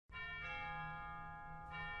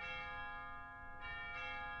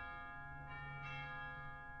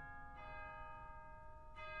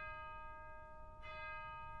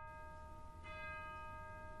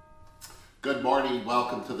Good morning.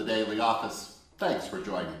 Welcome to the Daily Office. Thanks for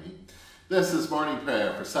joining me. This is morning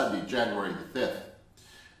prayer for Sunday, January the 5th.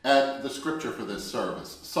 And the scripture for this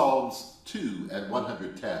service, Psalms 2 and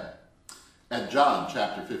 110, and John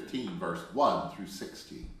chapter 15, verse 1 through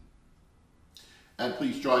 16. And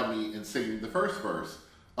please join me in singing the first verse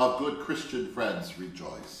of Good Christian Friends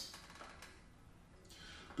Rejoice.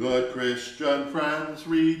 Good Christian friends,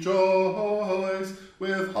 rejoice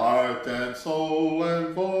with heart and soul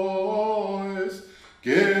and voice.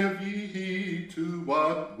 Give ye heed to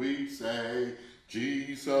what we say.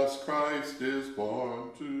 Jesus Christ is born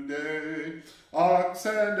today. Ox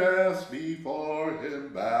and ass before him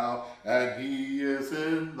bow, and he is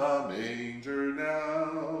in the manger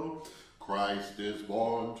now. Christ is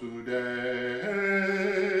born today.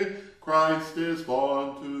 Christ is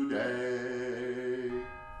born today.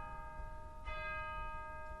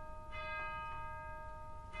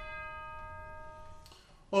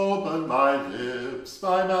 Open my lips,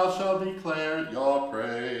 my mouth shall declare your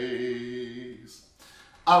praise.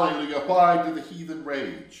 Alleluia, why do the heathen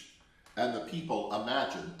rage, and the people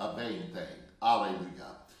imagine a vain thing?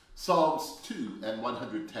 Alleluia. Psalms 2 and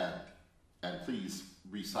 110, and please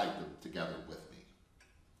recite them together with me.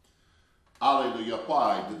 Alleluia,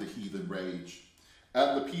 why do the heathen rage,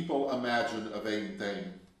 and the people imagine a vain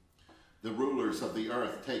thing? The rulers of the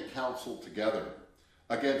earth take counsel together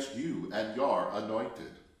against you and your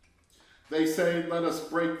anointed. They say, let us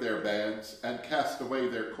break their bands and cast away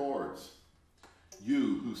their cords.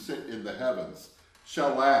 You who sit in the heavens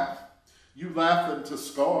shall laugh. You laugh them to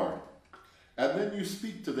scorn. And then you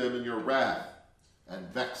speak to them in your wrath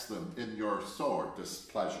and vex them in your sore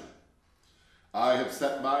displeasure. I have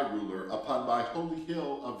set my ruler upon my holy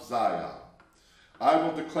hill of Zion. I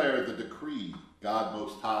will declare the decree God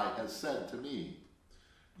Most High has said to me.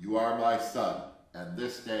 You are my son, and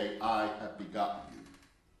this day I have begotten you.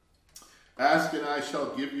 Ask, and I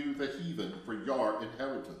shall give you the heathen for your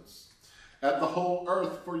inheritance, and the whole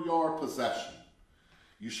earth for your possession.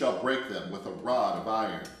 You shall break them with a rod of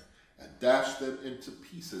iron, and dash them into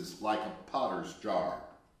pieces like a potter's jar.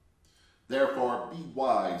 Therefore be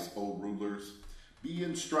wise, O rulers, be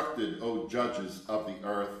instructed, O judges of the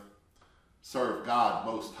earth. Serve God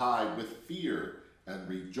Most High with fear, and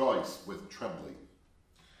rejoice with trembling.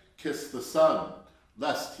 Kiss the Son,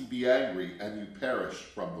 lest he be angry and you perish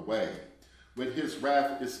from the way, when his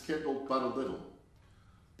wrath is kindled but a little.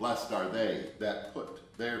 Blessed are they that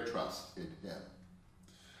put their trust in him.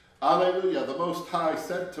 Alleluia, the Most High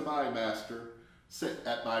said to my Master, sit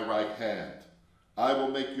at my right hand. I will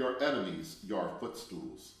make your enemies your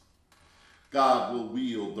footstools. God will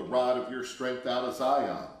wield the rod of your strength out of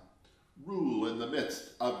Zion. Rule in the midst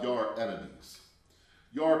of your enemies.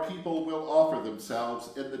 Your people will offer themselves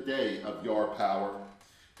in the day of your power.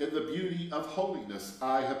 In the beauty of holiness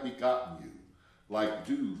I have begotten you, like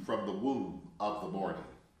dew from the womb of the morning.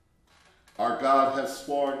 Our God has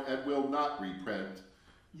sworn and will not repent.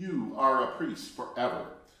 You are a priest forever,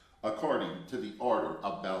 according to the order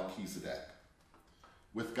of Melchizedek.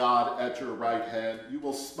 With God at your right hand, you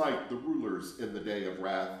will smite the rulers in the day of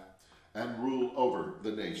wrath, and rule over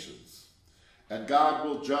the nations. And God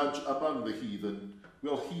will judge among the heathen,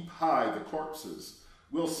 will heap high the corpses,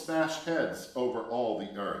 will smash heads over all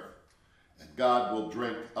the earth. And God will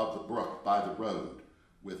drink of the brook by the road,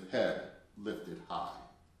 with head lifted high.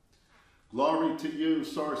 Glory to you,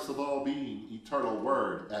 source of all being, eternal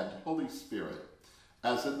Word and Holy Spirit,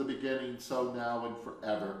 as in the beginning, so now and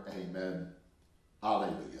forever. Amen.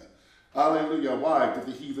 Alleluia. Alleluia, why do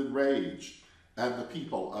the heathen rage, and the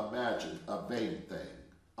people imagine a vain thing?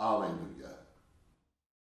 Alleluia.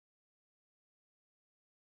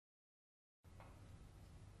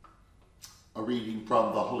 A reading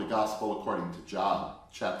from the Holy Gospel according to John,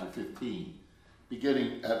 chapter 15,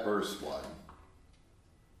 beginning at verse 1.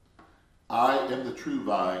 I am the true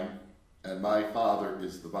vine, and my Father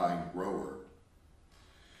is the vine grower.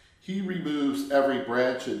 He removes every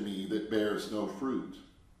branch in me that bears no fruit.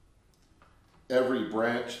 Every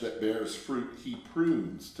branch that bears fruit he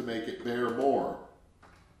prunes to make it bear more.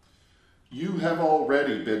 You have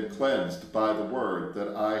already been cleansed by the word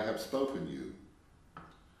that I have spoken you.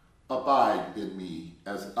 Abide in me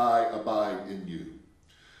as I abide in you.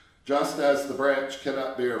 Just as the branch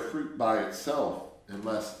cannot bear fruit by itself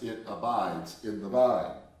unless it abides in the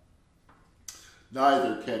vine,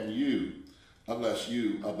 neither can you unless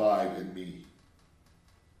you abide in me.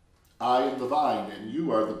 I am the vine, and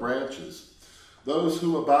you are the branches. Those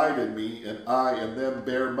who abide in me and I in them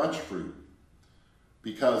bear much fruit,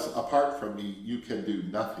 because apart from me you can do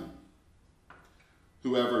nothing.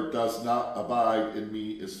 Whoever does not abide in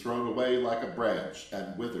me is thrown away like a branch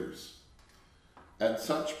and withers. and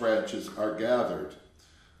such branches are gathered,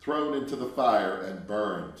 thrown into the fire and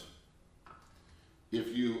burned.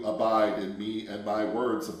 If you abide in me and my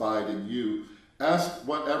words abide in you, ask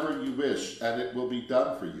whatever you wish, and it will be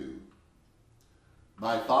done for you.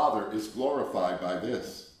 My Father is glorified by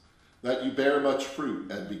this, that you bear much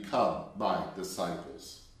fruit and become my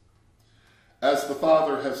disciples. As the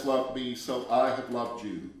Father has loved me, so I have loved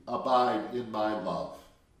you. Abide in my love.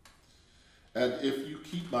 And if you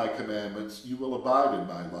keep my commandments, you will abide in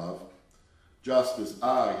my love, just as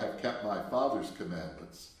I have kept my Father's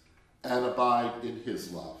commandments and abide in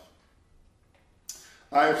his love.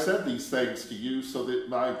 I have said these things to you so that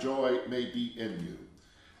my joy may be in you,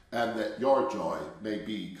 and that your joy may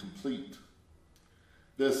be complete.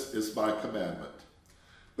 This is my commandment,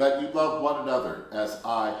 that you love one another as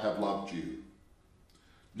I have loved you.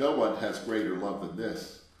 No one has greater love than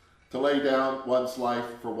this, to lay down one's life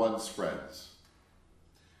for one's friends.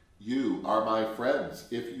 You are my friends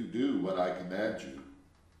if you do what I command you.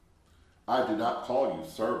 I do not call you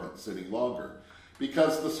servants any longer,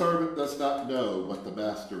 because the servant does not know what the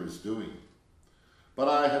master is doing. But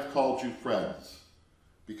I have called you friends,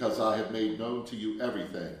 because I have made known to you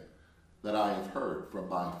everything that I have heard from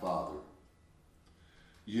my Father.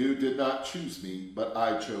 You did not choose me, but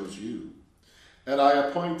I chose you, and I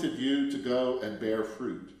appointed you to go and bear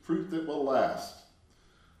fruit, fruit that will last,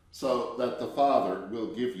 so that the Father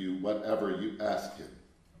will give you whatever you ask him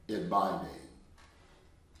in my name.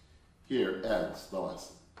 Here ends the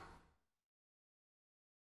lesson.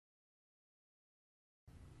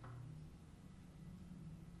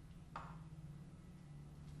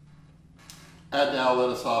 And now let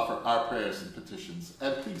us offer our prayers and petitions,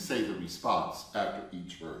 and please say the response after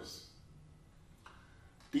each verse.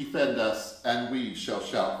 Defend us, and we shall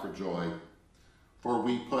shout for joy, for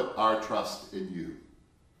we put our trust in you.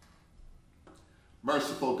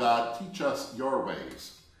 Merciful God, teach us your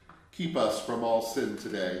ways. Keep us from all sin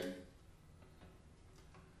today.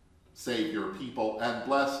 Save your people and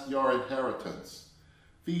bless your inheritance.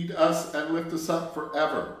 Feed us and lift us up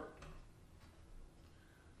forever.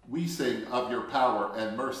 We sing of your power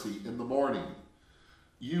and mercy in the morning.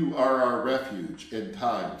 You are our refuge in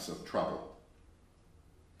times of trouble.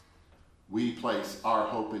 We place our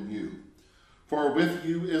hope in you, for with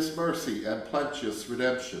you is mercy and plenteous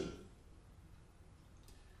redemption.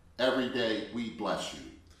 Every day we bless you.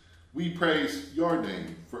 We praise your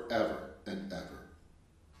name forever and ever,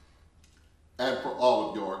 and for all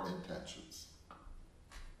of your intentions.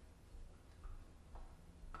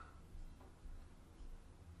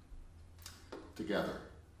 Together.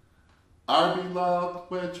 Our beloved,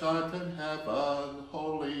 which art in heaven,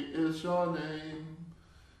 holy is your name.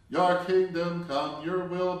 Your kingdom come, your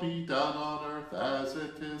will be done on earth as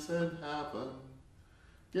it is in heaven.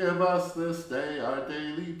 Give us this day our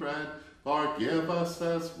daily bread. Forgive us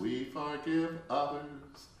as we forgive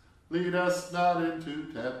others. Lead us not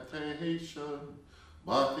into temptation,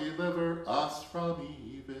 but deliver us from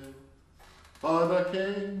evil. For the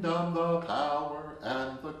kingdom, the power,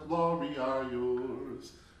 and the glory are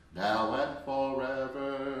yours, now and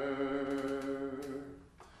forever.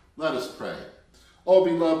 Let us pray. O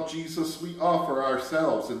beloved Jesus, we offer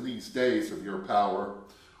ourselves in these days of your power.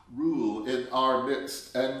 Rule in our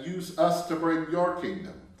midst and use us to bring your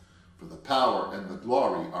kingdom, for the power and the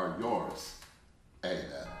glory are yours.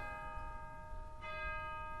 Amen.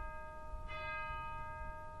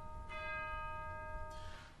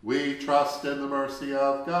 We trust in the mercy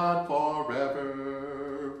of God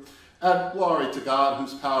forever. And glory to God,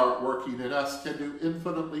 whose power working in us can do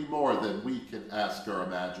infinitely more than we can ask or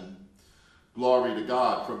imagine. Glory to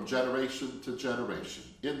God from generation to generation,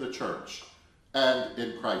 in the church and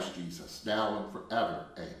in Christ Jesus, now and forever.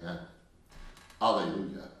 Amen.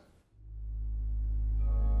 Alleluia.